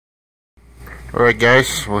Alright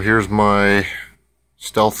guys, well here's my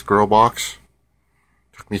Stealth grow box.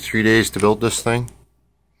 Took me 3 days to build this thing.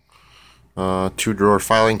 2-drawer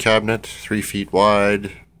filing cabinet, 3 feet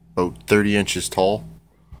wide, about 30 inches tall.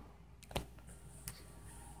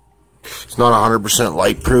 It's not 100%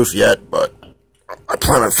 light proof yet, but I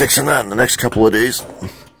plan on fixing that in the next couple of days.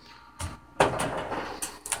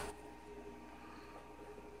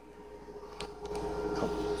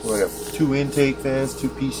 So I got 2 intake fans, 2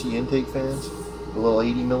 PC intake fans, a little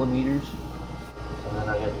 80 millimeters, and then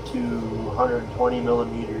I got 2 120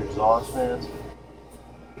 millimeter exhaust fans.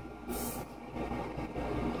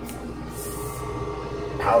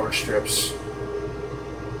 Power strips,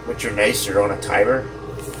 which are nice. They're on a timer.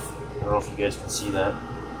 I don't know if you guys can see that.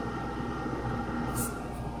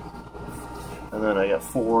 And then I got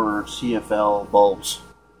 4 CFL bulbs,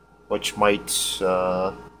 which might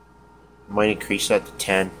increase that to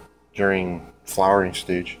 10 during flowering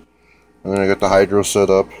stage. And then I got the hydro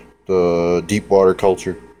set up, the deep water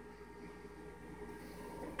culture.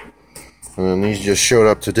 And then these just showed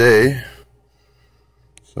up today,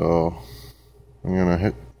 so I'm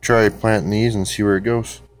gonna try planting these and see where it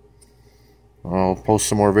goes. I'll post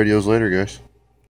some more videos later, guys.